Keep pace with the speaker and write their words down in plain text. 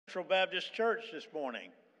Central Baptist Church this morning.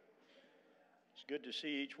 It's good to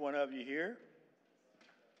see each one of you here.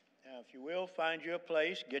 Now, if you will, find you a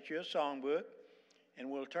place, get you a songbook, and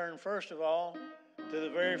we'll turn first of all to the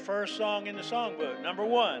very first song in the songbook, number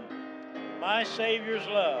 1, My Savior's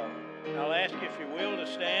Love. And I'll ask you, if you will, to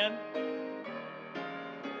stand.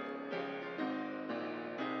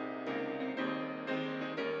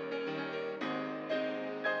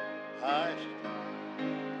 I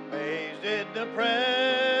amazed at the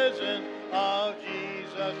presence of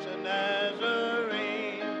Jesus the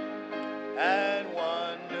Nazarene, and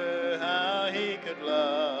wonder how he could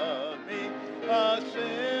love me, a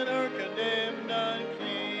sinner condemned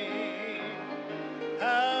unclean.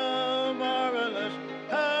 How marvelous,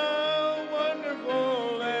 how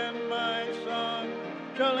wonderful, and my song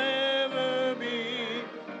shall ever be.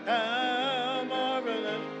 How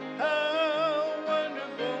marvelous, how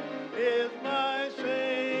wonderful is my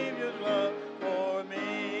Savior's love for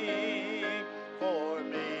me. For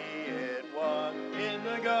me it was in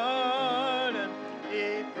the garden,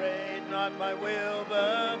 he prayed not my will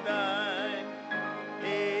but thine.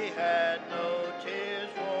 He had no tears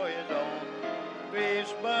for his own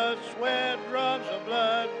griefs, but sweat drops of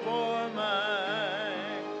blood for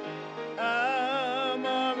mine. How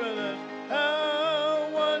marvelous, how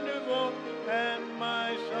wonderful, and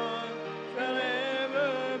my song shall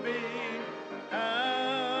ever be.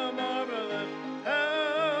 How marvelous,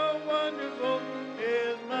 how wonderful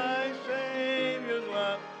is my Savior's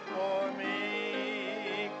love for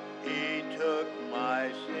me. He took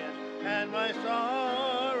my sins and my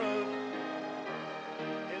sorrows,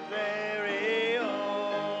 his very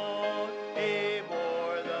own. He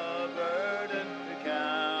bore the burden to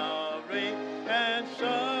Calvary and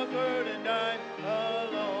suffered and died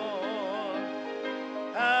alone.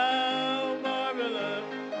 How marvelous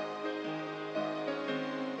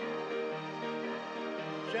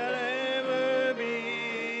shall ever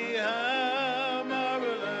be. How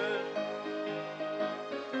marvelous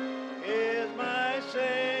is my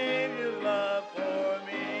Savior's love for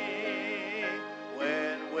me.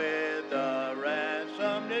 When with the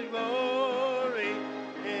ransomed in glory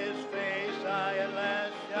his face I at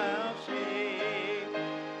last shall see,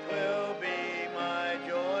 'twill be my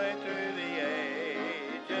joy through the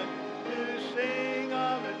ages to sing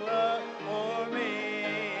of his love for me.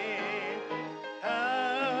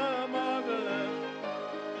 How marvelous,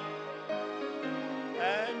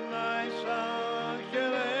 and my song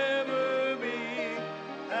shall ever be.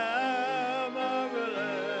 How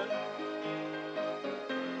marvelous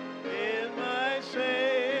is my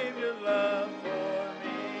Savior's love for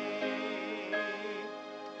me.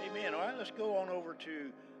 Amen. All right, let's go on over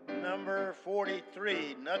to number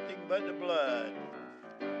 43, Nothing But the Blood.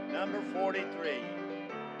 Number 43.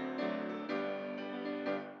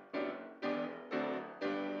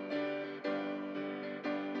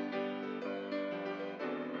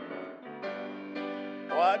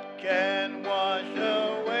 What can wash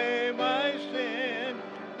away my sin?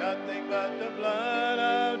 Nothing but the blood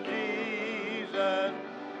of Jesus.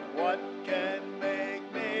 What can make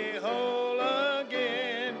me whole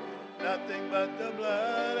again? Nothing but the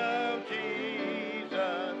blood of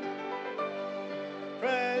Jesus.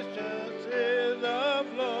 Precious is the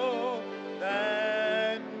flow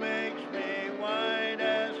that makes me white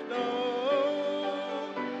as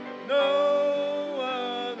snow. No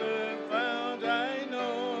other fount I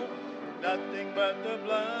know, nothing but the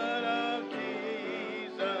blood of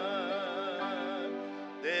Jesus.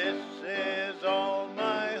 This is all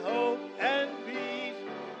my hope and peace,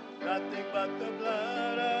 nothing but the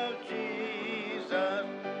blood of Jesus.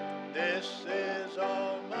 This is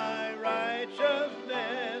all my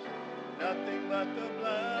righteousness, nothing but the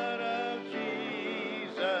blood of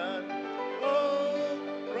Jesus. Oh,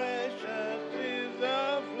 precious is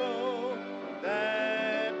the flow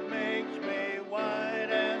that makes me white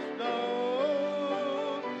as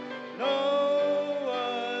snow. No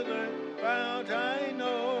other fount I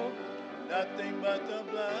know, nothing but the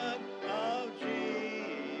blood of Jesus.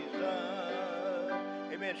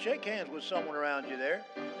 Amen. Shake hands with someone around you there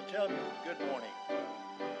and tell them good morning.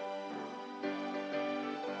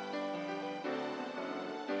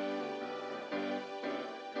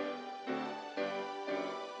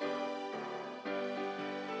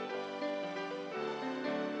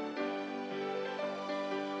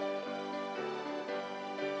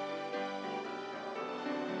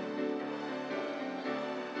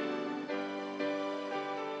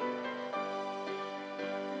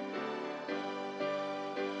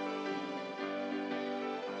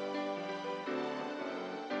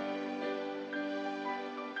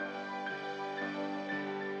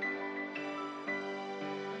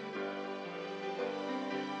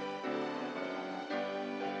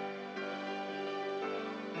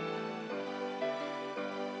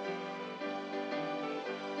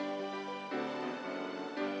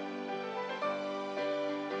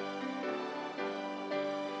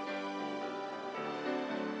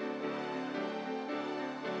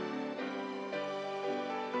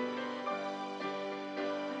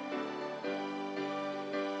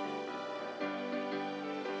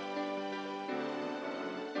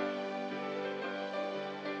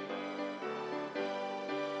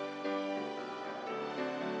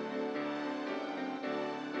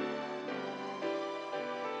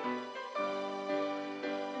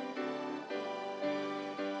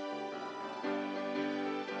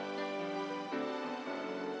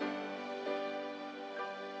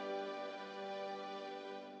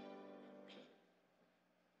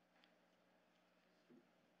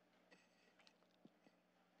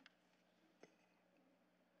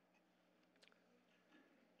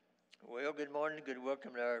 Well, good morning. Good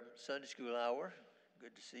welcome to our Sunday school hour.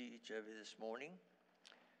 Good to see each of you this morning.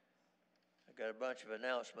 I got a bunch of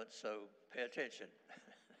announcements, so pay attention.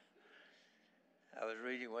 I was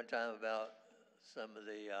reading one time about some of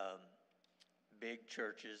the big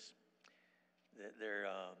churches that they're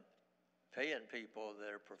paying people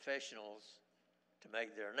that are professionals to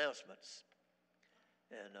make their announcements.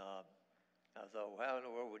 And I thought, well, how in the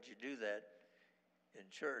world would you do that in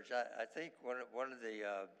church? I think one of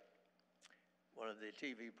the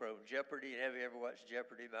TV programs, Jeopardy. Have you ever watched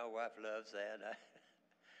Jeopardy? My wife loves that.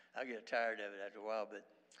 I get tired of it after a while,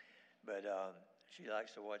 but she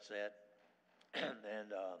likes to watch that.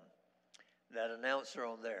 And that announcer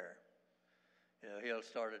on there, he'll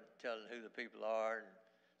start telling who the people are and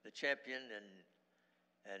the champion,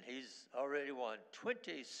 and he's already won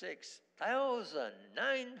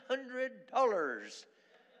 $26,900.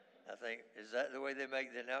 I think, is that the way they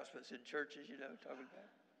make the announcements in churches? Talking about.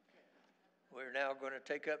 We're now going to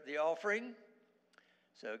take up the offering.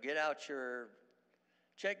 So get out your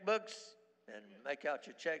checkbooks and make out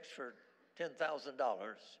your checks for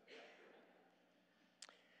 $10,000.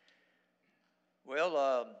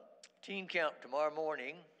 Well, teen camp tomorrow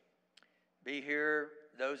morning. Be here.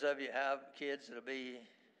 Those of you who have kids that'll be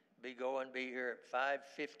here at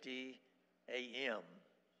 5:50 a.m.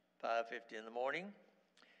 5:50 in the morning.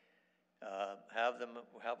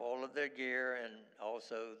 Have all of their gear and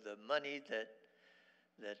also the money that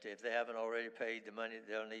if they haven't already paid the money,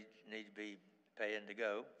 they'll need to be paying to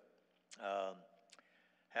go.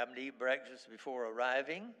 Have them to eat breakfast before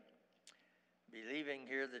arriving. Be leaving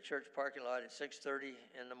here the church parking lot at 6:30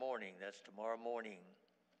 in the morning. That's tomorrow morning.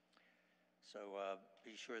 So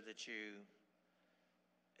be sure that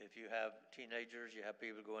if you have teenagers, you have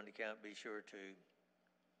people going to camp, be sure to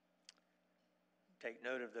take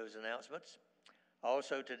note of those announcements.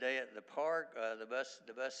 Also today at the park, the bus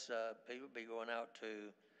people will be going out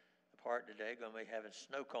to the park today, going to be having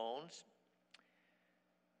snow cones.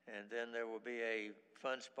 And then there will be a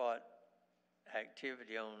fun spot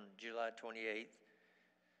activity on July 28th.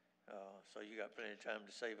 So you got plenty of time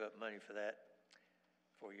to save up money for that,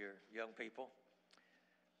 for your young people.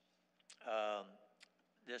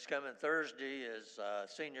 This coming Thursday is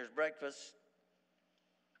seniors breakfast.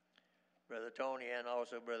 Brother Tony and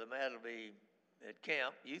also Brother Matt will be at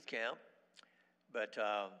camp, youth camp, but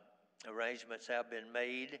arrangements have been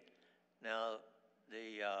made. Now,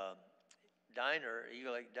 the diner,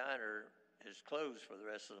 Eagle Lake Diner, is closed for the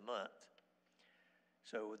rest of the month.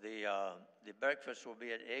 So the breakfast will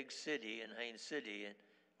be at Egg City in Haines City, and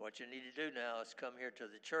what you need to do now is come here to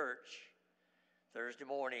the church Thursday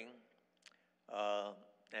morning,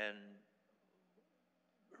 and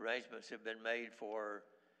arrangements have been made for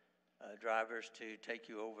drivers to take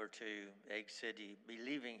you over to Egg City. Be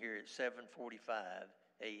leaving here at 7:45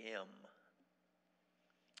 a.m.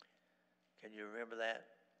 Can you remember that?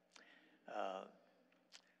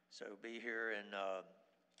 So be here, and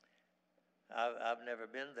I've never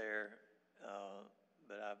been there,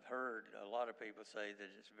 but I've heard a lot of people say that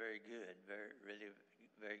it's very good, really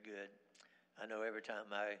very good. I know every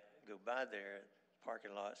time I go by there,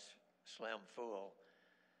 parking lot's slam full.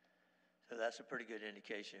 So that's a pretty good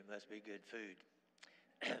indication. It must be good food.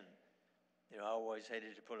 I always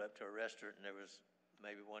hated to pull up to a restaurant and there was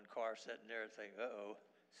maybe one car sitting there and think, uh-oh,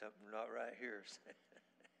 something not right here.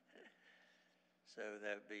 So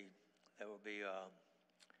that will be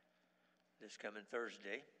this coming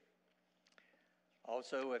Thursday.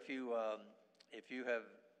 Also, if you have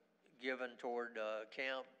given toward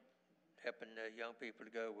camp, helping young people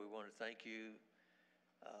to go, we want to thank you.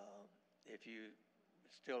 If you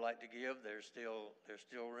still like to give, there's still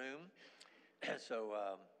room. So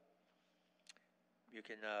you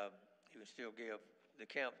can still give. The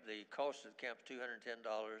cost of the camp is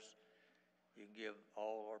 $210. You can give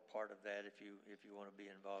all or part of that if you want to be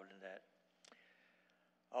involved in that.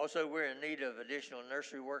 Also, we're in need of additional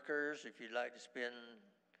nursery workers. If you'd like to spend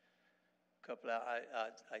a couple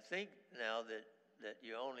hours, I think now that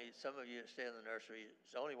some of you that stay in the nursery,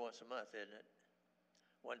 it's only once a month, isn't it?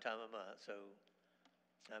 One time a month. So,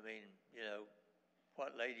 I mean,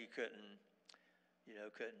 what lady couldn't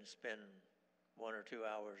spend 1 or 2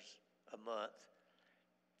 hours a month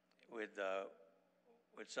with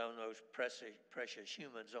some of those precious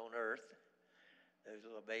humans on earth, those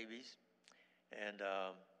little babies. And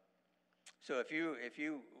so if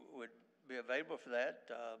you would be available for that,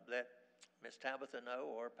 let Miss Tabitha know,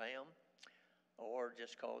 or Pam, or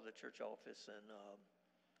just call the church office, and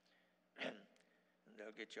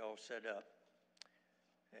they'll get you all set up.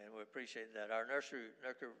 And we appreciate that. Our nursery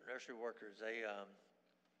workers, they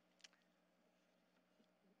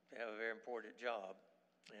have a very important job.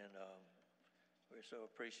 and we're so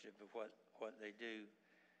appreciative of what they do.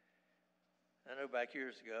 I know back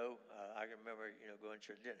years ago, I can remember, going to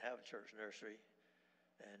church, didn't have a church nursery,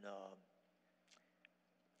 and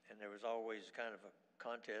there was always kind of a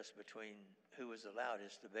contest between who was the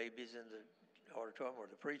loudest, the babies in the auditorium or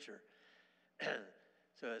the preacher.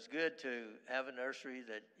 So it's good to have a nursery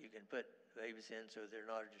that you can put babies in so they're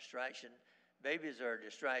not a distraction. Babies are a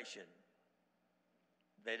distraction.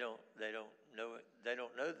 They don't know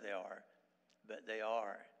they are, but they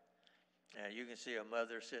are. And you can see a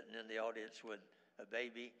mother sitting in the audience with a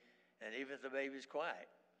baby, and even if the baby's quiet,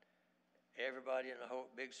 everybody in a whole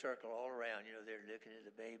big circle all around, they're looking at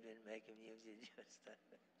the baby and making music.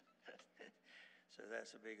 So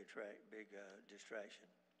that's a big distraction.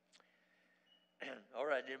 All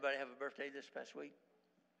right, did anybody have a birthday this past week?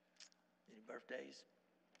 Any birthdays?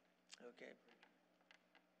 Okay.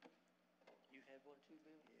 You had one too,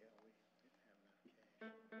 Bill? Yeah, we didn't have enough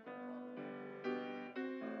cash.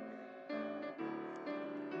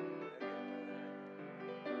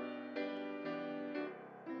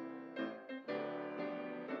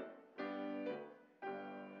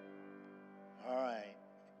 All right.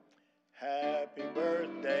 Happy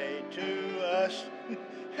birthday to us.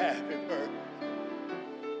 Happy birthday.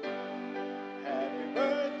 Happy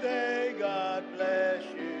birthday, God bless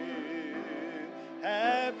you.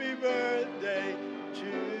 Happy birthday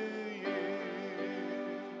to you.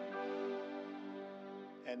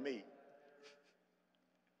 And me.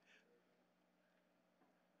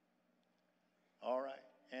 All right.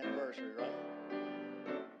 Anniversary, right?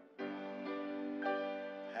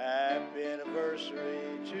 Happy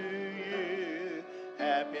anniversary to you.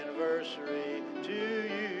 Happy anniversary to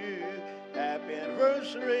you. Happy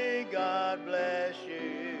anniversary, God bless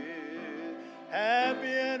you. Happy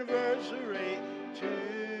anniversary to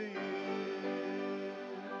you.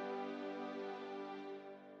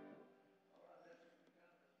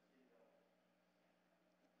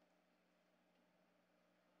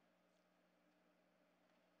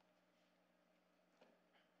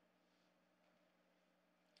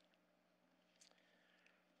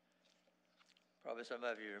 Probably some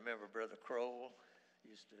of you remember Brother Kroll.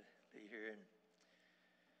 Used to be here, and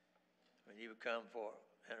when he would come for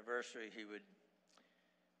anniversary, he would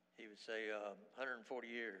say 140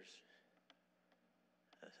 years.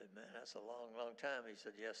 I said, man, that's a long, long time. He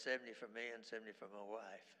said, yeah, 70 for me and 70 for my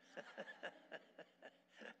wife.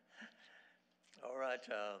 All right.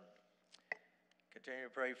 Continue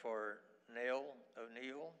to pray for Nell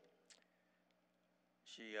O'Neill.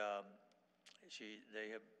 They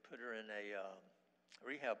have put her in a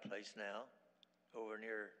rehab place now over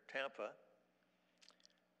near Tampa.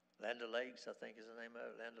 Land O'Lakes, I think is the name of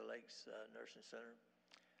it, Land O'Lakes Nursing Center.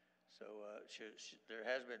 So there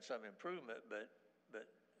has been some improvement, but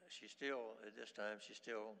she's still, at this time, she's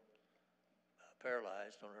still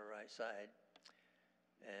paralyzed on her right side,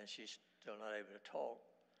 and she's still not able to talk.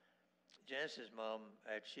 Janice's mom,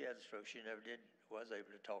 after she had the stroke, she never was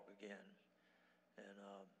able to talk again. And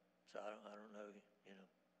so I don't know,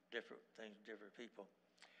 different things, different people.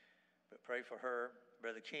 But pray for her.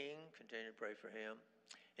 Brother King, continue to pray for him.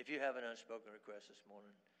 If you have an unspoken request this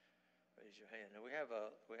morning, raise your hand. Now we have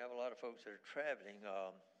a lot of folks that are traveling.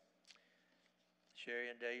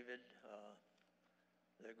 Sherry and David,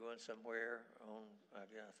 they're going somewhere on, I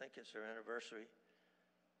think it's their anniversary.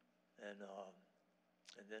 And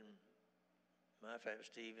then my family,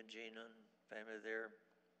 Steve and Gina, and family there,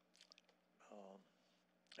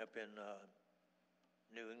 up in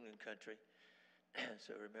New England country.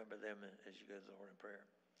 So remember them as you go to the Lord in prayer.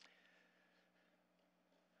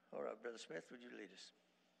 All right, Brother Smith, would you lead us?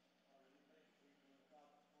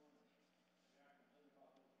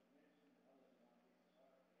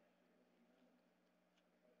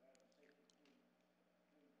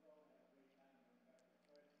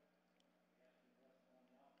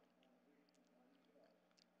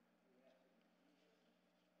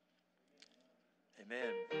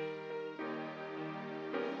 Amen.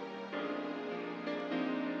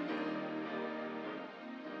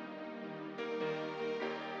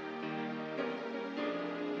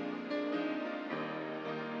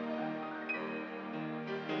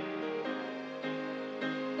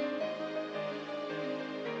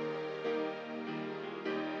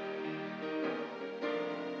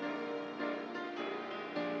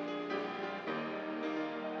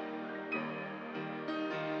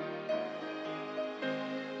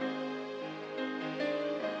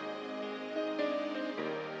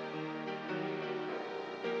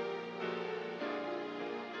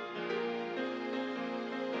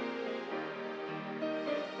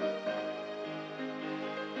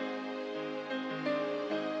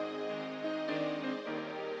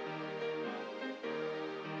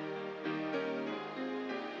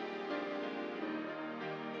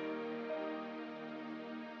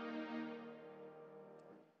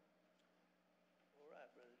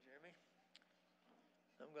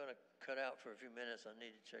 cut out for a few minutes. I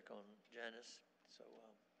need to check on Janice, so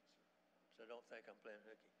don't think I'm playing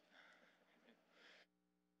hooky.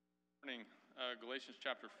 Morning, Galatians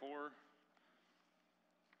chapter 4.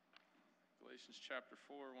 Galatians chapter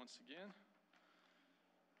 4 once again.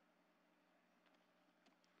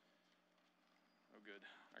 Oh, good.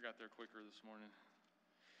 I got there quicker this morning.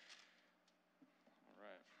 All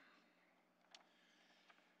right.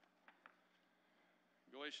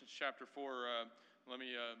 Galatians chapter 4. Let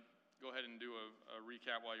me go ahead and do a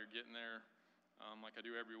recap while you're getting there, like I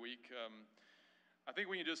do every week. I think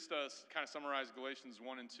we can just kind of summarize Galatians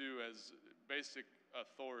 1 and 2 as basic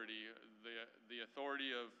authority. The authority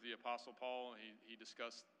of the Apostle Paul, he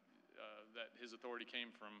discussed that his authority came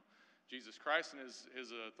from Jesus Christ, and his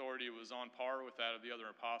authority was on par with that of the other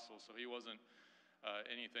apostles, so he wasn't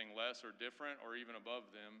anything less or different or even above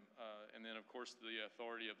them. And then, of course, the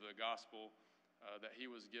authority of the gospel that he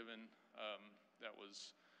was given, that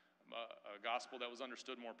was a gospel that was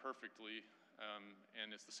understood more perfectly.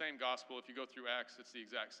 And it's the same gospel. If you go through Acts, it's the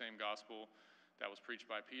exact same gospel that was preached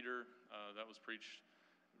by Peter, that was preached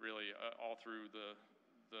really all through the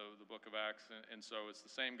book of Acts. And so it's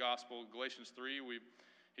the same gospel. Galatians 3,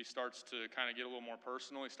 he starts to kind of get a little more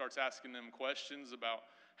personal. He starts asking them questions about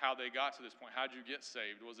how they got to this point. How did you get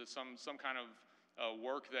saved? Was it some kind of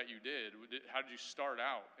work that you did? How did you start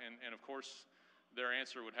out? And of course, their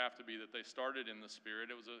answer would have to be that they started in the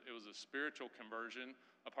Spirit. It was a spiritual conversion,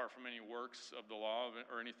 apart from any works of the law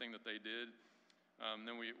or anything that they did.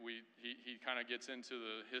 Then he kind of gets into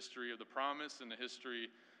the history of the promise and the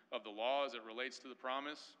history of the law as it relates to the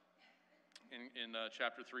promise in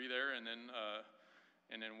chapter 3 there. And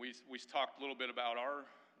then we talked a little bit about our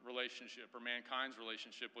relationship, or mankind's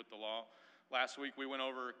relationship with the law. Last week we went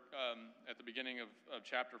over at the beginning of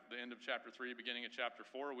the end of chapter 3, beginning of chapter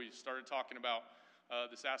 4, we started talking about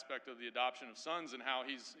this aspect of the adoption of sons, and how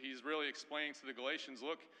he's really explaining to the Galatians,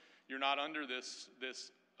 look, you're not under this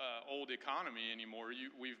old economy anymore.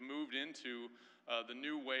 We've moved into the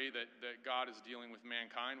new way that God is dealing with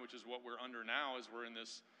mankind, which is what we're under now, as we're in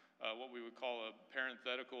this what we would call a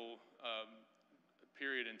parenthetical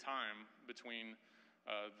period in time between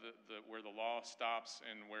where the law stops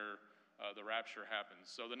and where the rapture happens.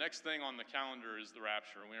 So the next thing on the calendar is the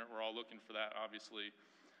rapture. We're all looking for that, obviously.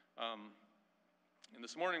 And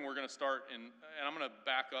this morning we're going to start and I'm going to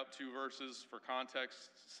back up 2 verses for context's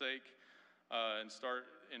sake, and start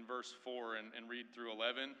in verse 4 and read through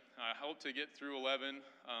 11. I hope to get through 11.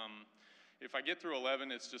 If I get through 11,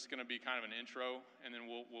 it's just going to be kind of an intro, and then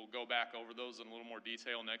we'll go back over those in a little more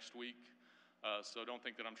detail next week. So don't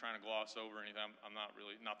think that I'm trying to gloss over anything. I'm not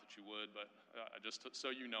really, not that you would, but just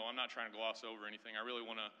so you know, I'm not trying to gloss over anything. I really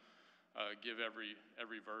want to give every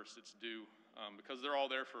verse its due, because they're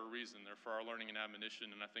all there for a reason. They're for our learning and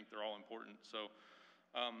admonition, and I think they're all important. So,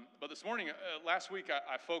 but this morning, last week,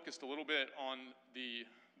 I focused a little bit on the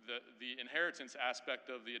inheritance aspect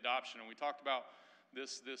of the adoption, and we talked about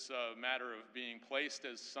this matter of being placed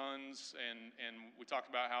as sons, and we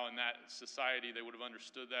talked about how in that society they would have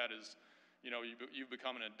understood that as, you know, you've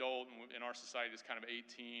become an adult, and in our society it's kind of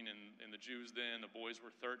 18, and the Jews then, the boys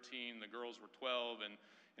were 13, the girls were 12, and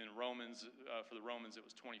in Romans, for the Romans it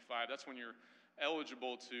was 25. That's when you're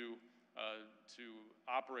eligible to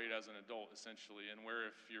operate as an adult, essentially, and where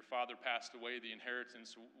if your father passed away, the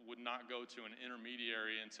inheritance would not go to an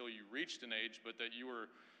intermediary until you reached an age, but that you were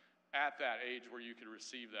at that age where you could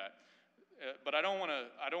receive that. But I don't want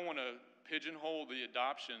to pigeonhole the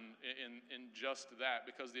adoption in just that,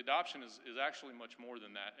 because the adoption is actually much more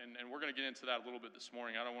than that, and we're going to get into that a little bit this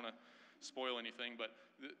morning. I don't want to spoil anything, but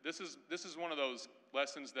this is one of those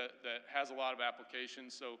lessons that has a lot of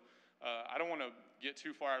applications. So I don't want to get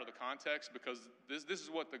too far out of the context, because this is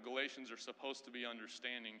what the Galatians are supposed to be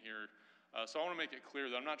understanding here. So I want to make it clear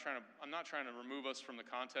that I'm not trying to remove us from the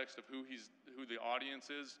context of who the audience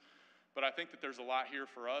is. But I think that there's a lot here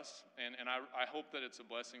for us, and I hope that it's a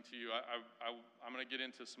blessing to you. I'm going to get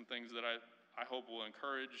into some things that I hope will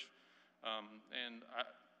encourage, and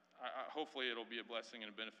hopefully it'll be a blessing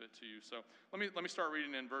and a benefit to you. So let me start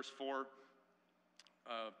reading in verse 4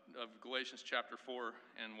 of Galatians chapter 4,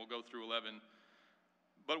 and we'll go through 11.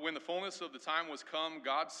 But when the fullness of the time was come,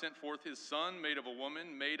 God sent forth his Son, made of a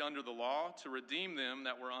woman, made under the law, to redeem them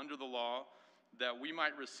that were under the law, that we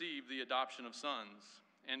might receive the adoption of sons.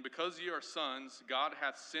 And because ye are sons, God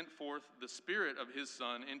hath sent forth the Spirit of his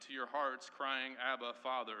Son into your hearts, crying, Abba,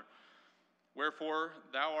 Father. Wherefore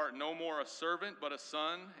thou art no more a servant, but a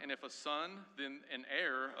son, and if a son, then an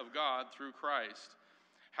heir of God through Christ.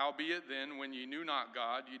 Howbeit then, when ye knew not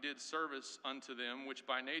God, ye did service unto them which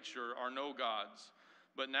by nature are no gods.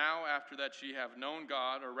 But now, after that ye have known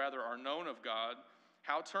God, or rather are known of God,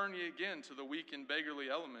 How turn ye again to the weak and beggarly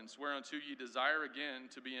elements, whereunto ye desire again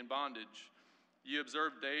to be in bondage? Ye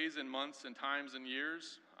observe days and months and times and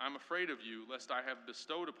years. I'm afraid of you, lest I have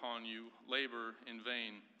bestowed upon you labor in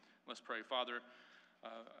vain. Let's pray. Father,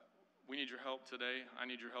 we need your help today. I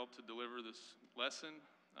need your help to deliver this lesson.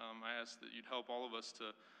 I ask that you'd help all of us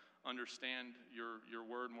to understand your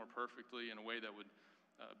word more perfectly in a way that would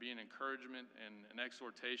be an encouragement and an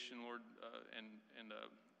exhortation, Lord, and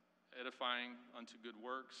edifying unto good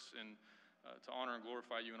works, and to honor and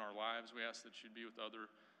glorify you in our lives. We ask that you'd be with other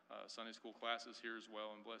Sunday school classes here as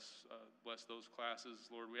well, and bless those classes.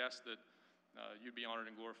 Lord, we ask that you'd be honored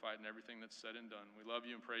and glorified in everything that's said and done. We love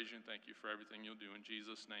you and praise you and thank you for everything you'll do. In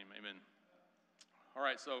Jesus' name, amen. All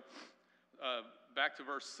right, so back to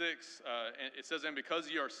verse 6. It says, "And because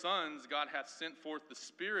ye are sons, God hath sent forth the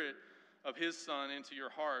Spirit of his Son into your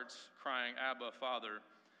hearts, crying, Abba, Father."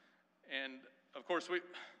 And, of course,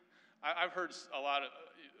 I've heard a lot of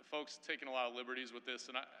folks taking a lot of liberties with this,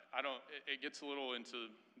 and I don't. It gets a little into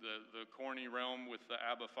the corny realm with the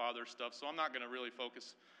Abba Father stuff, so I'm not going to really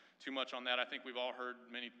focus too much on that. I think we've all heard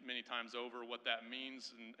many times over what that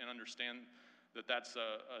means, and understand that that's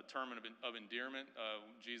a term of endearment.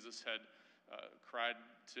 Jesus had cried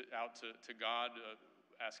out to God,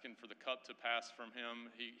 asking for the cup to pass from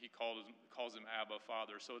him. He calls him Abba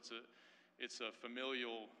Father. So it's a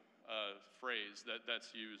familial phrase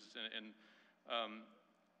that's used, and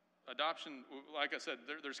adoption, like I said,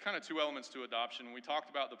 there's kind of two elements to adoption. We talked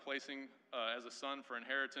about the placing as a son for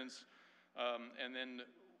inheritance, and then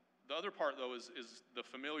the other part, though, is the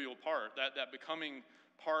familial part, that becoming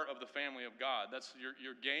part of the family of God. That's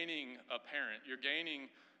you're gaining a parent, you're gaining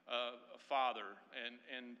a father,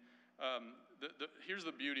 and here's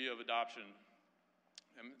the beauty of adoption.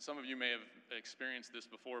 And some of you may have experienced this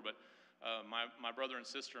before, but my brother and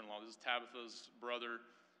sister-in-law, this is Tabitha's brother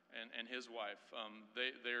and his wife,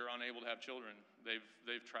 they're unable to have children.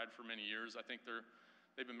 They've tried for many years. I think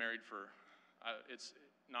they've been married for it's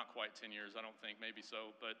not quite 10 years, I don't think, maybe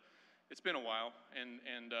so, but it's been a while,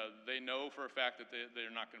 and they know for a fact that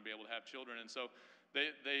they're not going to be able to have children, and so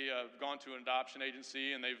they have gone to an adoption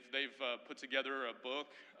agency, and they've put together a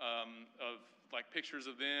book of like pictures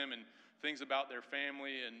of them and things about their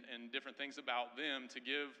family and different things about them to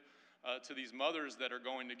give to these mothers that are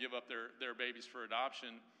going to give up their babies for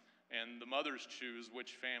adoption, and the mothers choose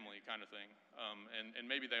which family, kind of thing, and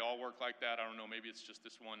maybe they all work like that. I don't know. Maybe it's just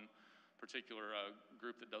this one particular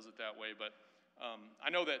group that does it that way, but I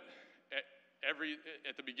know that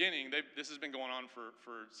at the beginning, this has been going on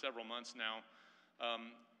for several months now,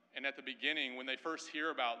 and at the beginning, when they first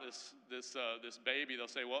hear about this baby, they'll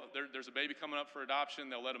say, well, there's a baby coming up for adoption.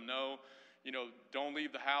 They'll let them know, don't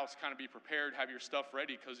leave the house, kind of be prepared, have your stuff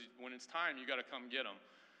ready, because when it's time, you got to come get them.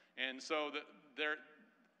 And so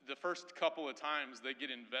the first couple of times, they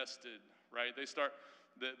get invested, right?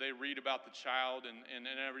 They read about the child and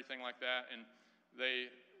everything like that, and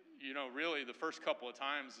they, really the first couple of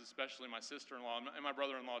times, especially my sister-in-law and my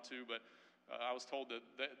brother-in-law too, but I was told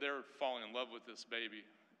that they're falling in love with this baby,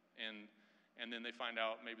 and then they find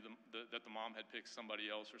out maybe that the mom had picked somebody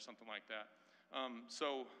else or something like that.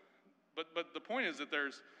 But the point is that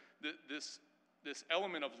there's this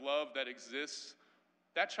element of love that exists.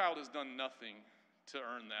 That child has done nothing to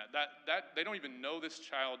earn that. That they don't even know this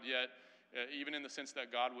child yet, even in the sense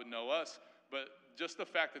that God would know us. But just the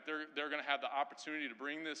fact that they're going to have the opportunity to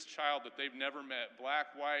bring this child that they've never met, black,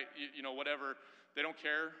 white, whatever, they don't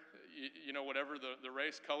care, whatever the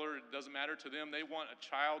race, color, it doesn't matter to them. They want a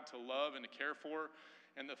child to love and to care for,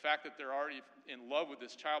 and the fact that they're already in love with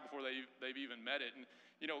this child before they've even met it. And,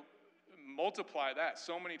 multiply that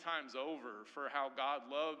so many times over for how God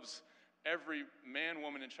loves every man,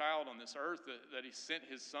 woman, and child on this earth, that he sent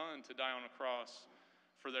his son to die on a cross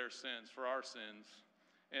for their sins, for our sins.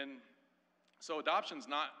 And so adoption's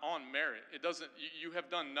not on merit. It doesn't. You have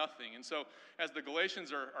done nothing. And so as the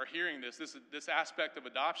Galatians are hearing this aspect of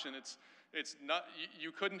adoption, it's not.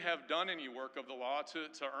 You couldn't have done any work of the law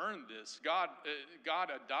to earn this. God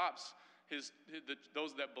adopts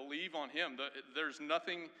those that believe on him. There's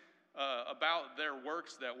nothing about their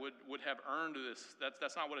works that would have earned this.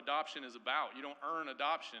 That's not what adoption is about. You don't earn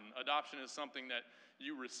adoption. Adoption is something that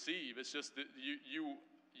you receive. It's just that you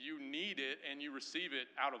need it and you receive it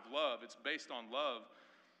out of love. It's based on love.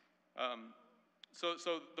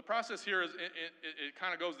 So the process here is it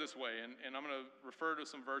kind of goes this way, and I'm going to refer to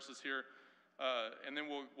some verses here, and then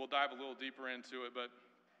we'll dive a little deeper into it. But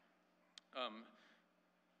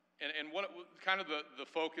and what kind of the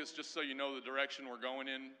focus, just so you know the direction we're going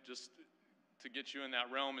in, just to get you in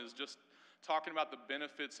that realm, is just talking about the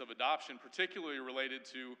benefits of adoption, particularly related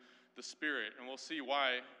to the Spirit, and we'll see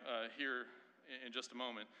why here in just a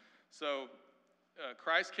moment. So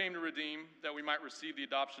Christ came to redeem that we might receive the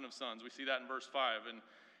adoption of sons. We see that in verse 5.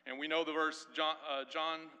 And we know the verse,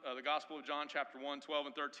 the Gospel of John, chapter 1, 12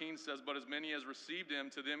 and 13 says, "But as many as received him,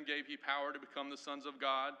 to them gave he power to become the sons of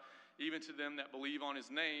God, even to them that believe on his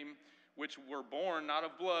name, which were born not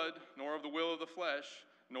of blood, nor of the will of the flesh,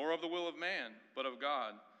 nor of the will of man, but of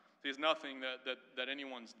God." There's nothing that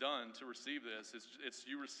anyone's done to receive this. It's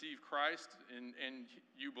you receive Christ and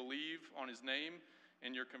you believe on his name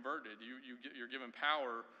and you're converted. You're given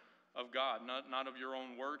power of God, not of your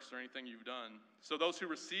own works or anything you've done. So those who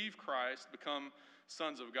receive Christ become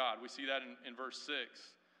sons of God. We see that in verse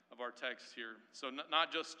 6 of our text here. So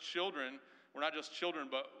not just children, we're not just children,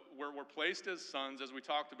 but we're placed as sons, as we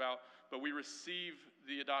talked about, but we receive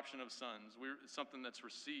the adoption of sons. It's something that's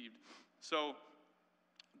received. So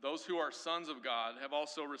those who are sons of God have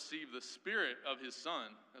also received the Spirit of his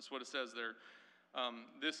Son. That's what it says there.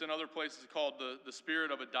 This in other places is called the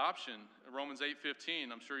spirit of adoption. Romans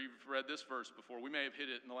 8:15. I'm sure you've read this verse before. We may have hit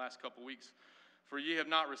it in the last couple weeks. "For ye have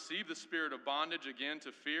not received the spirit of bondage again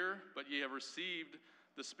to fear, but ye have received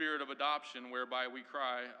the spirit of adoption, whereby we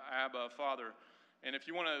cry, Abba, Father." And if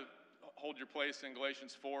you want to hold your place in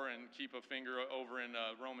Galatians 4 and keep a finger over in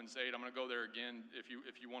Romans 8, I'm going to go there again if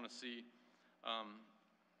you want to see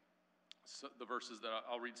the verses that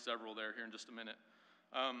I'll read several there here in just a minute.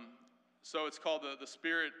 So it's called the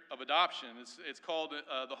Spirit of adoption. It's called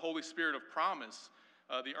the Holy Spirit of promise,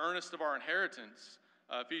 the earnest of our inheritance.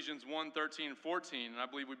 Ephesians 1:13 and 14, and I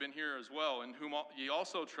believe we've been here as well. "In whom ye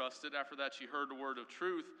also trusted, after that ye heard the word of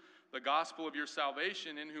truth, the gospel of your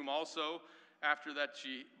salvation, in whom also, after that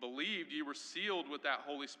ye believed, ye were sealed with that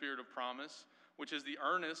Holy Spirit of promise, which is the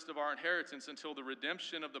earnest of our inheritance until the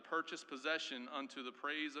redemption of the purchased possession unto the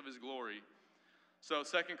praise of his glory." So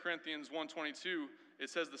 2 Corinthians 1:22, it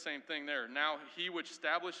says the same thing there. "Now he which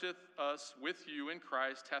establisheth us with you in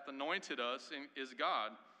Christ hath anointed us, and is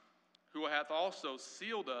God, who hath also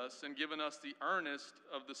sealed us and given us the earnest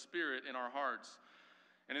of the Spirit in our hearts."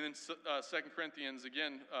 And then 2 Corinthians,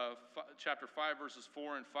 again, chapter 5, verses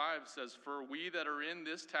 4 and 5 says, "For we that are in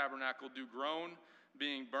this tabernacle do groan,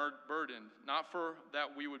 being burdened, not for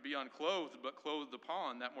that we would be unclothed, but clothed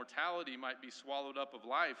upon, that mortality might be swallowed up of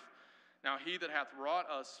life. Now he that hath wrought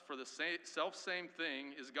us for the selfsame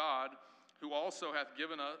thing is God, who also hath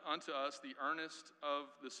given unto us the earnest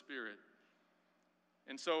of the Spirit."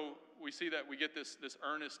 And so we see that we get this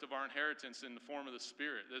earnest of our inheritance in the form of the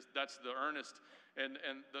Spirit. That's the earnest.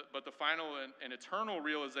 But the final and eternal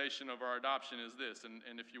realization of our adoption is this.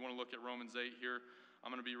 And if you want to look at Romans 8 here,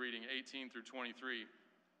 I'm going to be reading 18 through 23.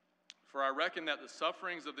 "For I reckon that the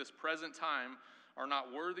sufferings of this present time are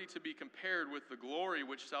not worthy to be compared with the glory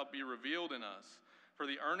which shall be revealed in us. For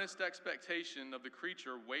the earnest expectation of the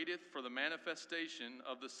creature waiteth for the manifestation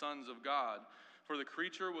of the sons of God. For the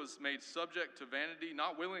creature was made subject to vanity,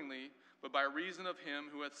 not willingly, but by reason of him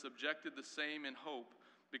who hath subjected the same in hope,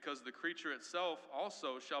 because the creature itself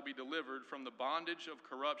also shall be delivered from the bondage of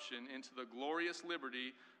corruption into the glorious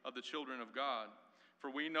liberty of the children of God. For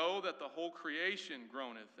we know that the whole creation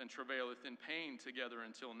groaneth and travaileth in pain together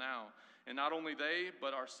until now. And not only they,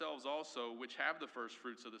 but ourselves also, which have the first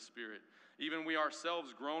fruits of the Spirit. Even we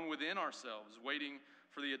ourselves groan within ourselves, waiting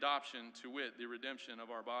for the adoption, to wit, the redemption of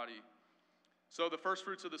our body." So the first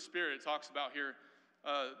fruits of the Spirit, it talks about here.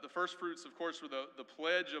 The first fruits, of course, were the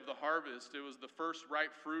pledge of the harvest. It was the first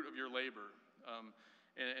ripe fruit of your labor.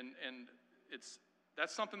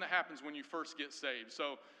 That's something that happens when you first get saved.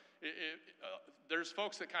 So there's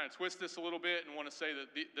folks that kind of twist this a little bit and want to say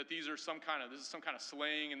that this is some kind of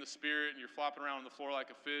slaying in the Spirit, and you're flopping around on the floor like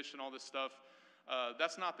a fish and all this stuff.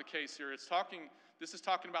 That's not the case here. This is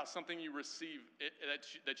talking about something you receive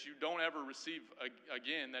that you don't ever receive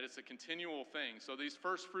again, that it's a continual thing. So these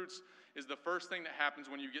first fruits is the first thing that happens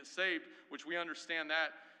when you get saved, which we understand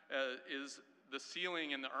that is the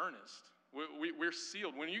sealing and the earnest. We're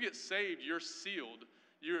sealed. When you get saved, you're sealed.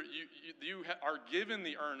 You are given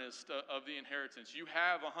the earnest of the inheritance. You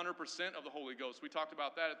have 100% of the Holy Ghost. We talked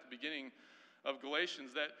about that at the beginning of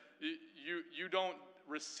Galatians, that you don't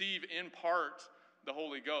receive in part the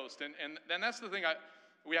Holy Ghost. And that's the thing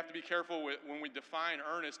we have to be careful with when we define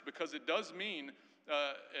earnest, because it does mean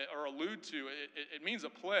or allude to, it means a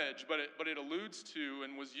pledge, but it alludes to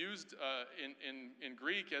and was used in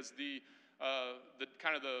Greek as the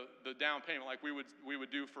kind of the down payment, like we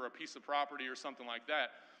would do for a piece of property or something like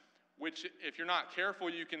that. Which, if you're not careful,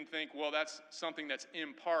 you can think, well, that's something that's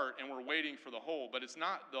in part, and we're waiting for the whole. But it's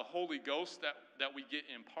not the Holy Ghost that we get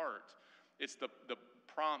in part. It's the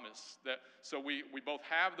promise. So we both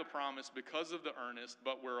have the promise because of the earnest,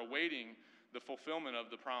 but we're awaiting the fulfillment of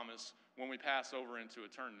the promise when we pass over into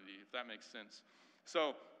eternity, if that makes sense.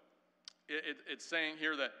 So it's saying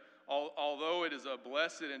here that although it is a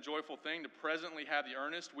blessed and joyful thing to presently have the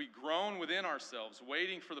earnest, we groan within ourselves,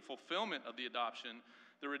 waiting for the fulfillment of the adoption,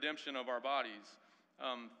 the redemption of our bodies.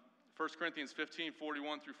 1 Corinthians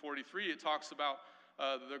 15:41 through 43, it talks about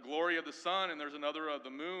the glory of the sun, and there's another of the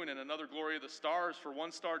moon, and another glory of the stars. For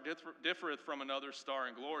one star differeth from another star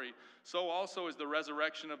in glory. So also is the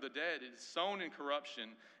resurrection of the dead. It is sown in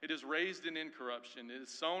corruption. It is raised in incorruption. It is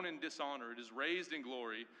sown in dishonor. It is raised in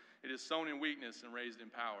glory. It is sown in weakness and raised in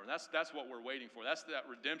power. That's what we're waiting for. That's that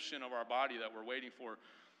redemption of our body that we're waiting for.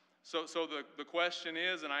 So the question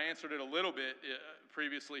is, and I answered it a little bit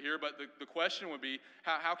previously here, but the question would be,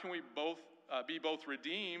 how can we be both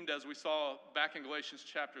redeemed, as we saw back in Galatians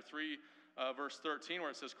chapter 3, verse 13,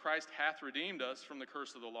 where it says, Christ hath redeemed us from the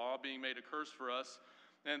curse of the law, being made a curse for us,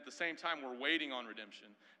 and at the same time we're waiting on redemption.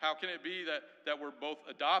 How can it be that we're both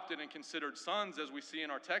adopted and considered sons, as we see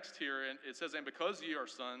in our text here, and it says, and because ye are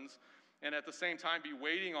sons, and at the same time be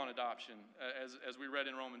waiting on adoption, as we read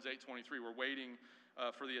in Romans 8:23, we're waiting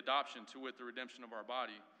for the adoption, to wit, the redemption of our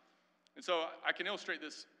body. And so I can illustrate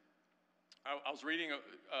this. I was reading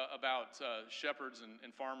about shepherds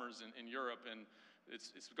and farmers in Europe, and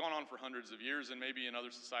it's gone on for hundreds of years, and maybe in other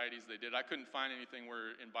societies they did. I couldn't find anything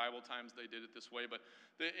where in Bible times they did it this way, but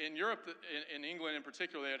in Europe, in England in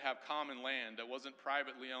particular, they would have common land that wasn't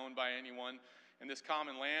privately owned by anyone. And this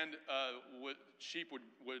common land, sheep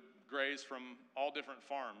would graze from all different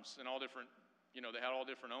farms and all different, they had all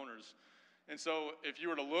different owners. And so if you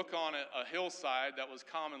were to look on a hillside that was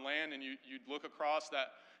common land, and you'd look across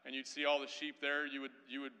that and you'd see all the sheep there, you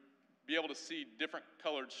would be able to see different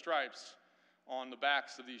colored stripes on the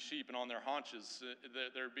backs of these sheep and on their haunches.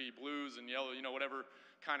 There'd be blues and yellow, whatever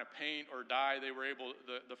kind of paint or dye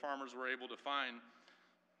the farmers were able to find.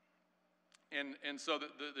 And so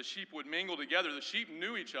the sheep would mingle together. The sheep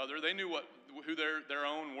knew each other. They knew who their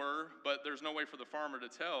own were, but there's no way for the farmer to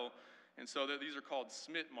tell. And so these are called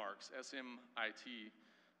smit marks, S-M-I-T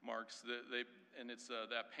marks. And it's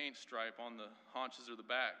that paint stripe on the haunches or the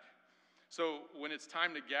back. So when it's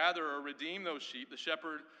time to gather or redeem those sheep, the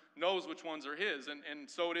shepherd knows which ones are his. And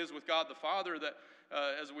so it is with God the Father that,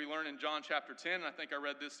 as we learn in John chapter 10, and I think I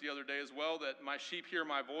read this the other day as well, that my sheep hear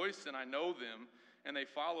my voice, and I know them, and they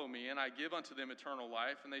follow me, and I give unto them eternal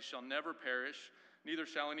life, and they shall never perish, neither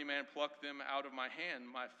shall any man pluck them out of my hand.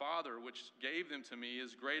 My Father, which gave them to me,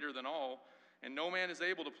 is greater than all, and no man is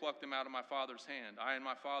able to pluck them out of my Father's hand. I and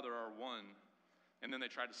my Father are one. And then they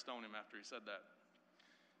tried to stone him after he said that.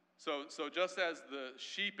 So just as the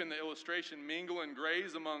sheep in the illustration mingle and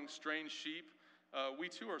graze among strange sheep, we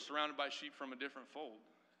too are surrounded by sheep from a different fold.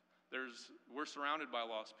 We're surrounded by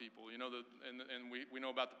lost people, and we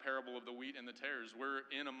know about the parable of the wheat and the tares. We're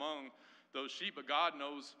in among those sheep, but God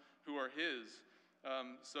knows who are his.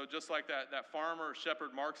 So just like that farmer or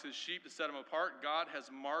shepherd marks his sheep to set them apart, God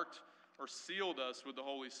has marked or sealed us with the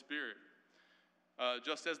Holy Spirit.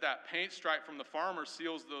 Just as that paint stripe from the farmer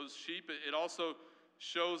seals those sheep, it also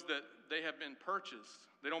shows that they have been purchased.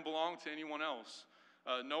 They don't belong to anyone else.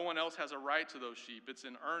 No one else has a right to those sheep. It's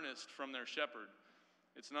an earnest from their shepherd.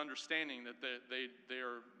 It's an understanding that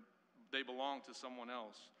they belong to someone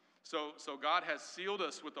else. So God has sealed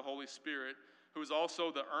us with the Holy Spirit, who is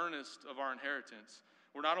also the earnest of our inheritance.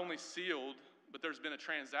 We're not only sealed, but there's been a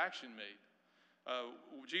transaction made.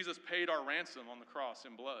 Jesus paid our ransom on the cross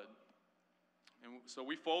in blood. And so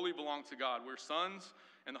we fully belong to God. We're sons,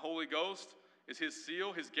 and the Holy Ghost is his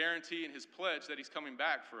seal, his guarantee, and his pledge that he's coming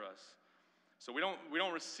back for us. So we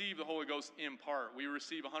don't receive the Holy Ghost in part. We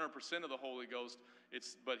receive 100% of the Holy Ghost,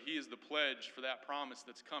 but he is the pledge for that promise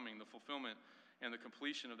that's coming, the fulfillment and the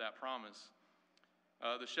completion of that promise.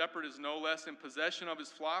 The shepherd is no less in possession of his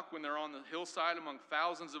flock when they're on the hillside among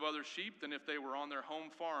thousands of other sheep than if they were on their home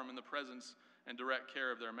farm in the presence and direct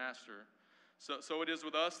care of their master. So it is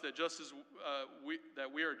with us that just as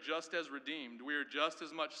we are just as redeemed, we are just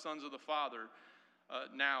as much sons of the Father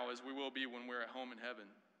now as we will be when we're at home in heaven.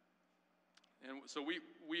 And so we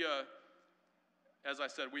as I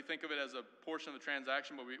said, we think of it as a portion of the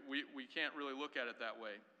transaction, but we can't really look at it that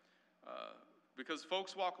way. Because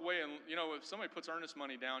folks walk away and, if somebody puts earnest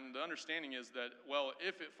money down, the understanding is that, well,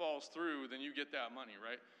 if it falls through, then you get that money,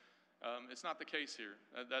 right? It's not the case here.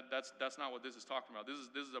 That's not what this is talking about. This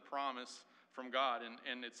is a promise from God.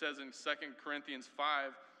 And it says in 2 Corinthians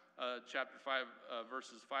 5, chapter 5,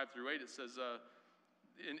 verses 5 through 8, it says,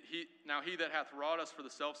 Now he that hath wrought us for the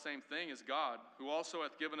selfsame thing is God, who also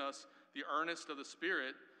hath given us the earnest of the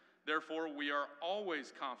Spirit. Therefore we are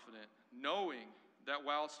always confident, knowing that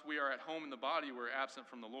whilst we are at home in the body, we're absent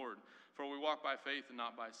from the Lord. For we walk by faith and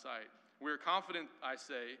not by sight. We are confident, I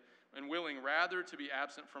say, and willing rather to be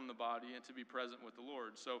absent from the body and to be present with the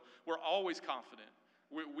Lord. So we're always confident.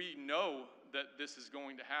 We know that this is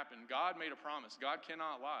going to happen. God made a promise. God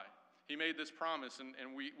cannot lie. He made this promise,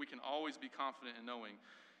 and we can always be confident in knowing.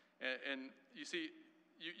 And you see,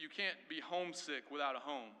 you can't be homesick without a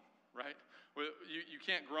home, right? You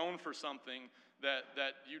can't groan for something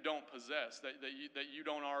that you don't possess, that you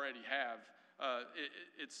don't already have.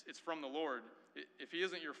 It's from the Lord. If he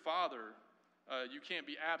isn't your father, you can't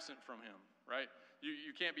be absent from him, right?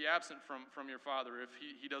 You can't be absent from your father if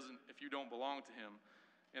if you don't belong to him.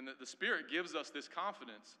 And the Spirit gives us this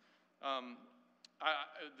confidence.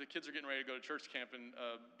 The kids are getting ready to go to church camp, and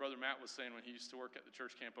Brother Matt was saying when he used to work at the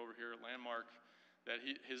church camp over here at Landmark that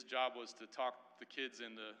his job was to talk the kids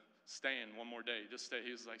into staying one more day. Just stay.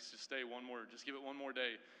 He was like, just stay one more, just give it one more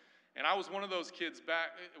day. And I was one of those kids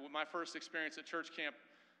back with my first experience at church camp.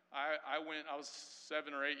 I was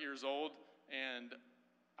 7 or 8 years old, and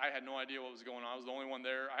I had no idea what was going on. I was the only one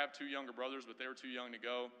there. I have 2 younger brothers, but they were too young to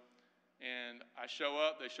go. And I show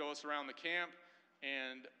up, they show us around the camp,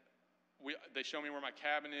 and they show me where my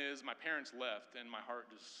cabin is. My parents left, and my heart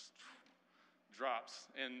just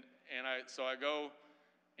drops. So I go,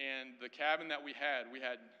 and the cabin that we had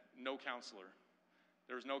no counselor.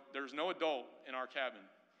 There was no adult in our cabin.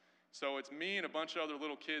 So it's me and a bunch of other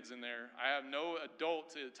little kids in there. I have no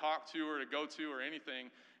adult to talk to or to go to or anything.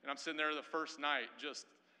 And I'm sitting there the first night just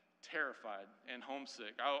terrified and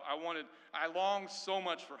homesick. I longed so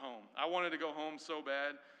much for home. I wanted to go home so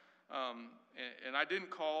bad. And I didn't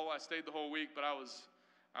call. I stayed the whole week, but I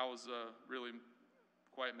was really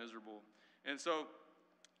quite miserable. And so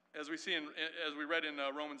as we read in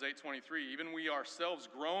Romans 8:23, even we ourselves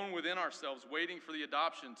groan within ourselves, waiting for the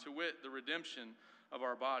adoption, to wit, the redemption of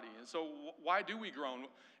our body. And so why do we groan?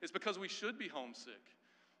 It's because we should be homesick.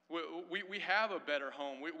 We have a better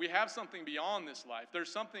home. We have something beyond this life.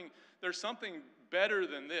 There's something better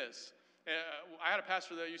than this. I had a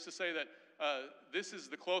pastor that used to say that this is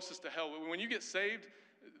the closest to hell. When you get saved,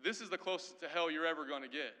 this is the closest to hell you're ever going to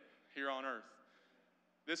get here on earth.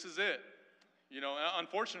 This is it.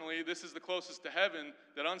 Unfortunately, this is the closest to heaven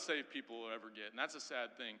that unsaved people will ever get, and that's a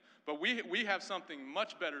sad thing. But we have something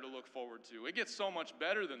much better to look forward to. It gets so much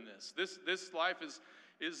better than this. This life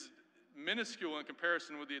is minuscule in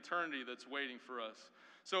comparison with the eternity that's waiting for us.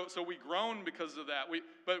 So we groan because of that.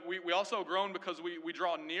 But we also groan because we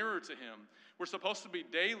draw nearer to him. We're supposed to be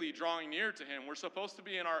daily drawing near to him. We're supposed to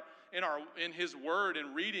be in his word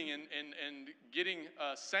and reading and getting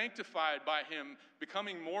sanctified by him,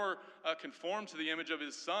 becoming more conformed to the image of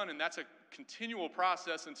his son. And that's a continual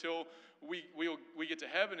process until we get to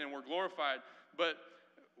heaven and we're glorified. But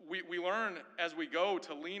we learn as we go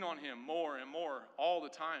to lean on him more and more all the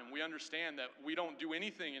time. We understand that we don't do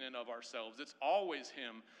anything in and of ourselves. It's always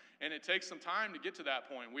him. And it takes some time to get to that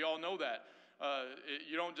point. We all know that.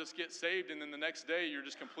 You don't just get saved and then the next day you're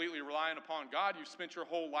just completely relying upon God. You've spent your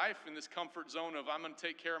whole life in this comfort zone of I'm going to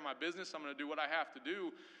take care of my business. I'm going to do what I have to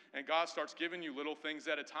do. And God starts giving you little things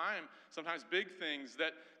at a time, sometimes big things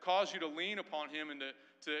that cause you to lean upon him and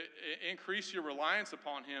to increase your reliance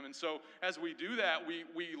upon him. And so as we do that,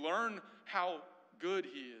 we learn how good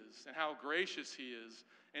he is and how gracious he is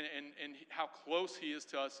and how close he is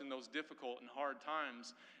to us in those difficult and hard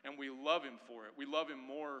times. And we love him for it. We love him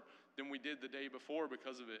more than we did the day before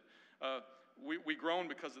because of it. We groan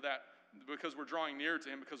because of that, because we're drawing near to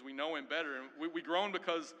him, because we know him better. And we groan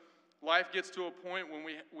because life gets to a point when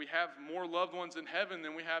we have more loved ones in heaven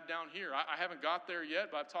than we have down here. I haven't got there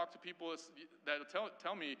yet, but I've talked to people that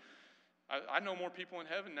tell me I know more people in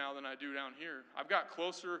heaven now than I do down here. I've got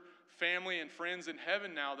closer family and friends in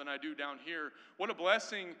heaven now than I do down here. What a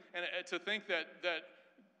blessing, and to think that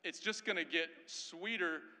it's just going to get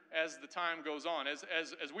sweeter as the time goes on, as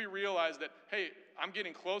we realize that, hey, I'm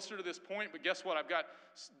getting closer to this point, but guess what? I've got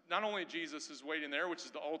not only Jesus is waiting there, which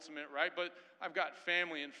is the ultimate, right? But I've got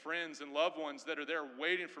family and friends and loved ones that are there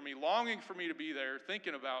waiting for me, longing for me to be there,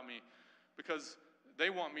 thinking about me, because they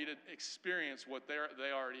want me to experience what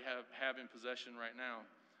they already have in possession right now.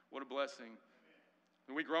 What a blessing.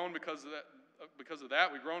 And we groan because of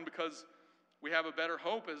that. We groan because we have a better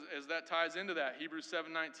hope as that ties into that. Hebrews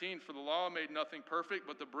 7:19, for the law made nothing perfect,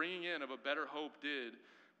 but the bringing in of a better hope did,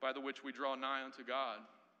 by the which we draw nigh unto God.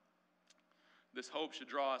 This hope should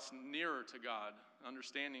draw us nearer to God,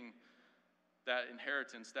 understanding that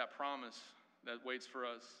inheritance, that promise that waits for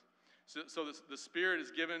us. So the Spirit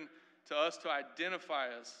is given to us to identify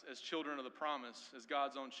us as children of the promise, as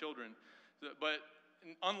God's own children. But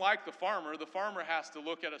unlike the farmer has to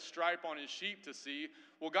look at a stripe on his sheep to see,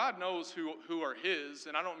 well, God knows who are his,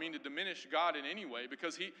 and I don't mean to diminish God in any way,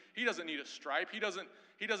 because he doesn't need a stripe. He doesn't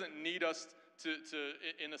He doesn't need us to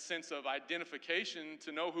in a sense of identification,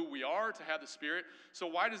 to know who we are, to have the Spirit. So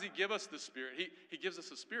why does he give us the Spirit? He gives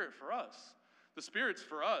us a Spirit for us. The Spirit's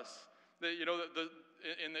for us.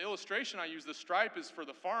 In the illustration I use, the stripe is for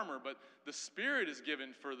the farmer, but the Spirit is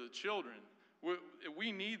given for the children.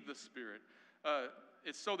 We need the Spirit.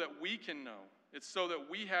 It's so that we can know. It's so that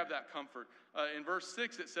we have that comfort. In verse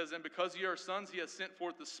 6 it says, "And because ye are sons, he has sent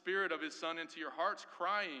forth the Spirit of his Son into your hearts,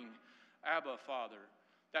 crying, Abba, Father."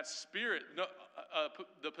 That Spirit,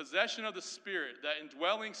 the possession of the Spirit, that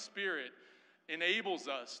indwelling Spirit, enables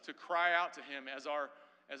us to cry out to him as our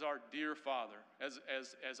dear Father,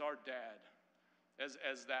 as our dad,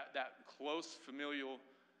 as that close familial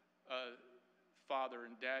father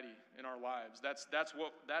and daddy in our lives. That's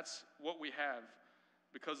what we have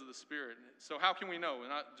because of the Spirit. So how can we know?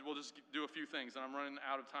 And we'll just do a few things, and I'm running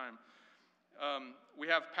out of time. We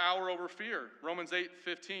have power over fear. Romans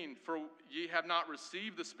 8:15, "For ye have not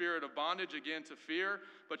received the spirit of bondage again to fear,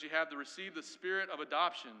 but ye have received the Spirit of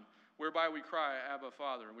adoption, whereby we cry, Abba,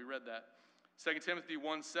 Father." And we read that. 2 Timothy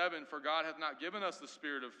 1:7, "For God hath not given us the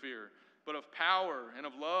spirit of fear, but of power and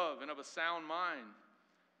of love and of a sound mind."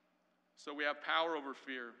 So we have power over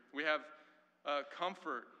fear. We have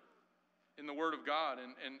comfort in the Word of God,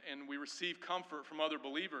 and we receive comfort from other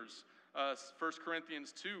believers. 1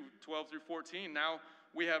 Corinthians 2:12-14, "Now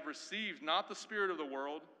we have received not the spirit of the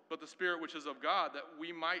world, but the Spirit which is of God, that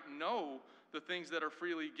we might know the things that are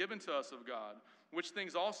freely given to us of God, which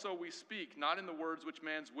things also we speak, not in the words which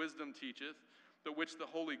man's wisdom teacheth, but which the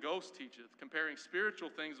Holy Ghost teacheth, comparing spiritual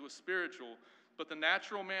things with spiritual. But the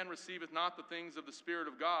natural man receiveth not the things of the Spirit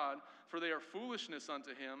of God, for they are foolishness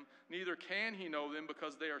unto him, neither can he know them,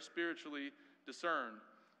 because they are spiritually discerned."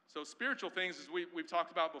 So spiritual things, as we've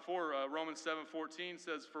talked about before, Romans 7:14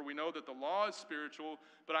 says, "For we know that the law is spiritual,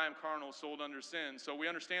 but I am carnal, sold under sin." So we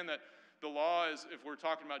understand that the law is, if we're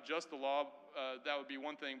talking about just the law, that would be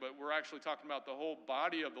one thing, but we're actually talking about the whole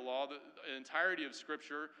body of the law. The entirety of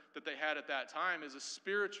Scripture that they had at that time is a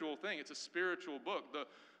spiritual thing. It's a spiritual book.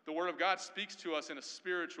 The Word of God speaks to us in a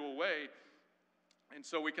spiritual way. And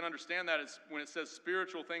so we can understand that when it says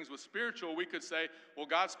spiritual things with spiritual, we could say, well,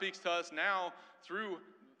 God speaks to us now through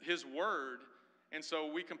his Word. And so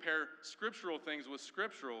we compare scriptural things with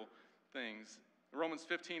scriptural things. Romans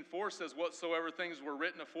 15:4 says, "Whatsoever things were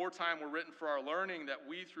written aforetime were written for our learning, that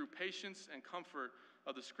we through patience and comfort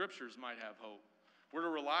of the Scriptures might have hope." We're to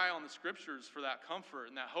rely on the Scriptures for that comfort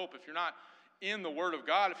and that hope. If you're not in the Word of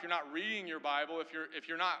God, if you're not reading your Bible, if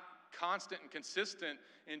you're not constant and consistent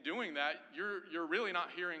in doing that, you're really not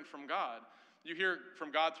hearing from God. You hear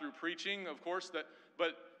from God through preaching, of course,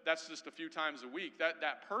 but that's just a few times a week.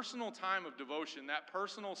 That personal time of devotion, that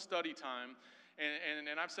personal study time,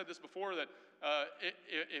 and I've said this before, that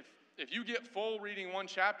if you get full reading one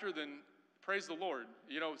chapter, then praise the Lord.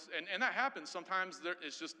 And that happens. Sometimes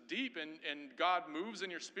it's just deep, and God moves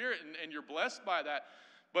in your spirit, and you're blessed by that.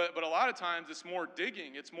 But a lot of times it's more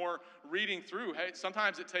digging. It's more reading through. Hey,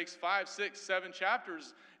 sometimes it takes 5, 6, 7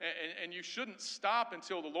 chapters, and you shouldn't stop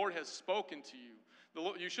until the Lord has spoken to you.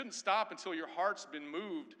 You shouldn't stop until your heart's been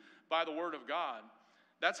moved by the Word of God.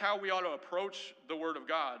 That's how we ought to approach the Word of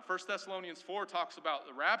God. 1 Thessalonians 4 talks about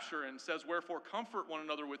the rapture and says, "Wherefore comfort one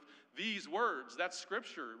another with these words." That's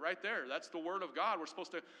Scripture right there. That's the Word of God. We're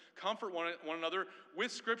supposed to comfort one another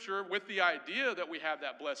with Scripture, with the idea that we have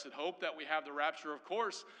that blessed hope, that we have the rapture, of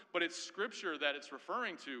course, but it's Scripture that it's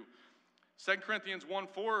referring to. 2 Corinthians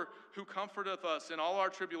 1:4, "Who comforteth us in all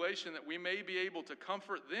our tribulation, that we may be able to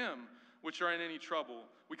comfort them which are in any trouble."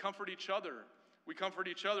 We comfort each other. We comfort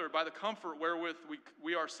each other by the comfort wherewith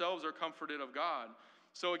we ourselves are comforted of God.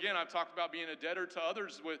 So again, I've talked about being a debtor to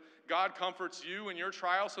others. With God comforts you in your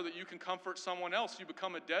trial so that you can comfort someone else. You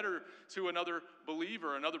become a debtor to another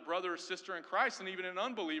believer, another brother or sister in Christ, and even an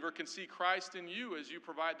unbeliever can see Christ in you as you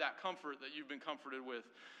provide that comfort that you've been comforted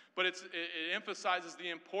with. But it emphasizes the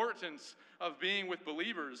importance of being with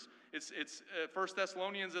believers. It's 1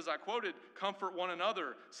 Thessalonians, as I quoted, "Comfort one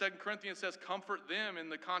another." 2 Corinthians says, "Comfort them," in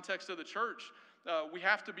the context of the church. We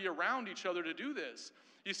have to be around each other to do this.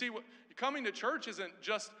 You see, coming to church isn't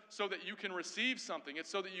just so that you can receive something. It's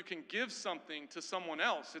so that you can give something to someone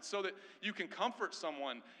else. It's so that you can comfort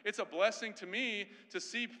someone. It's a blessing to me to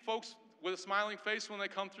see folks with a smiling face when they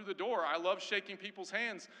come through the door. I love shaking people's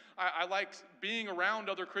hands. I like being around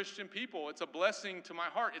other Christian people. It's a blessing to my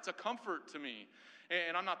heart. It's a comfort to me.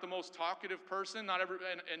 And I'm not the most talkative person.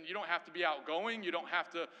 And you don't have to be outgoing. You don't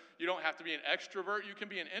have to be an extrovert. You can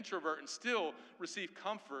be an introvert and still receive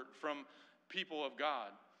comfort from people of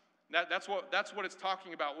God. That's what it's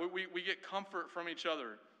talking about. We get comfort from each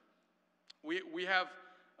other. We have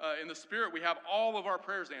in the Spirit, we have all of our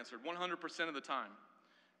prayers answered 100% of the time.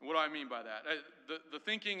 What do I mean by that? The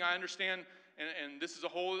thinking, I understand, and this is a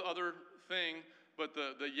whole other thing, but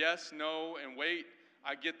the yes, no, and wait,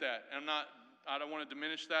 I get that. And I don't want to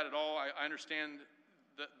diminish that at all. I understand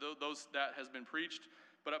that has been preached,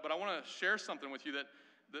 but I want to share something with you that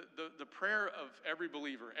the prayer of every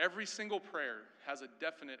believer, every single prayer has a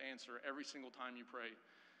definite answer every single time you pray.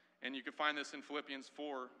 And you can find this in Philippians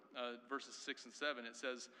 4, verses 6 and 7. It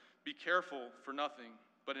says, "Be careful for nothing,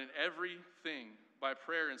 but in everything, by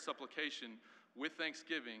prayer and supplication, with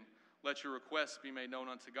thanksgiving, let your requests be made known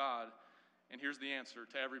unto God." And here's the answer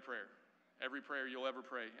to every prayer you'll ever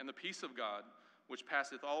pray. "And the peace of God, which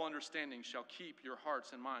passeth all understanding, shall keep your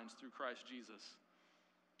hearts and minds through Christ Jesus."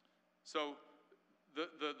 So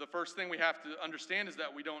the first thing we have to understand is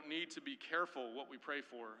that we don't need to be careful what we pray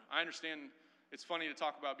for. I understand it's funny to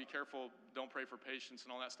talk about be careful, don't pray for patience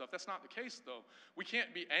and all that stuff. That's not the case, though. We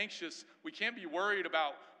can't be anxious. We can't be worried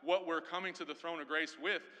about what we're coming to the throne of grace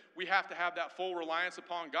with. We have to have that full reliance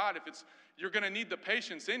upon God. You're going to need the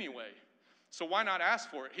patience anyway. So why not ask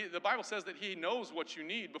for it? The Bible says that He knows what you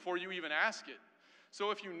need before you even ask it. So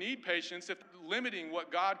if you need patience, if limiting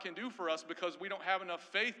what God can do for us because we don't have enough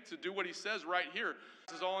faith to do what He says right here,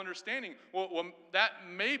 this is all understanding. Well, that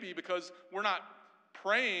may be because we're not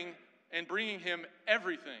praying and bringing Him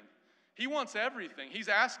everything. He wants everything. He's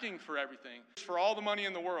asking for everything, for all the money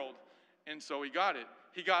in the world. And so He got it.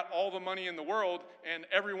 He got all the money in the world, and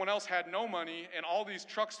everyone else had no money, and all these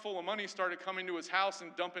trucks full of money started coming to His house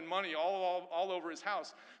and dumping money all over His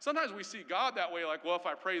house. Sometimes we see God that way, like, well, if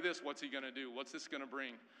I pray this, what's He going to do? What's this going to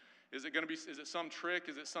bring? Is it some trick?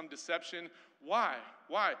 Is it some deception? Why?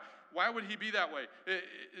 Why would He be that way?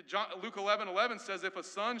 Luke 11:11 says, "If a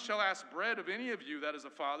son shall ask bread of any of you that is a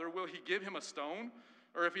father, will he give him a stone?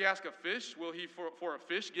 Or if he ask a fish, will he for a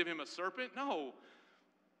fish give him a serpent?" No,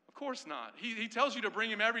 of course not. He tells you to bring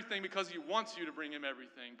Him everything because He wants you to bring Him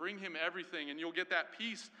everything. Bring Him everything, and you'll get that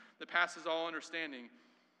peace that passes all understanding.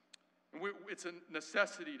 It's a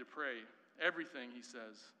necessity to pray. Everything, He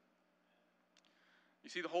says. You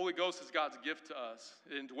see, the Holy Ghost is God's gift to us.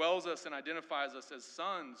 It indwells us and identifies us as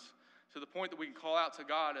sons to the point that we can call out to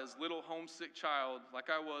God as little homesick child, like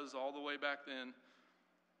I was all the way back then,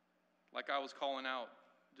 like I was calling out,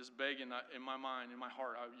 just begging in my mind, in my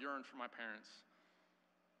heart. I yearned for my parents.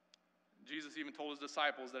 Jesus even told His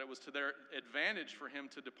disciples that it was to their advantage for Him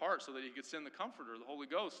to depart so that He could send the Comforter, the Holy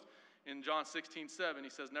Ghost. In John 16:7, He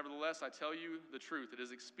says, "Nevertheless, I tell you the truth. It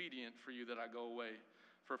is expedient for you that I go away.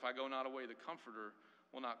 For if I go not away, the Comforter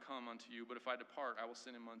will not come unto you, but if I depart, I will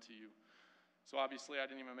send Him unto you." So obviously, I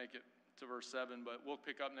didn't even make it to verse 7, but we'll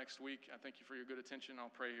pick up next week. I thank you for your good attention. I'll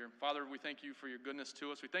pray here. Father, we thank you for your goodness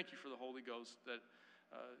to us. We thank you for the Holy Ghost that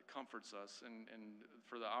comforts us and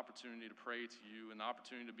for the opportunity to pray to you and the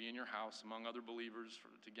opportunity to be in your house among other believers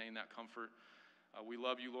to gain that comfort. We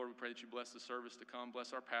love you, Lord. We pray that you bless the service to come.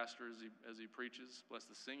 Bless our pastor as he preaches. Bless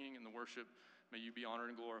the singing and the worship. May you be honored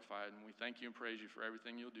and glorified. And we thank you and praise you for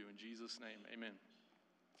everything you'll do. In Jesus' name, amen.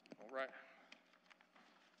 All right.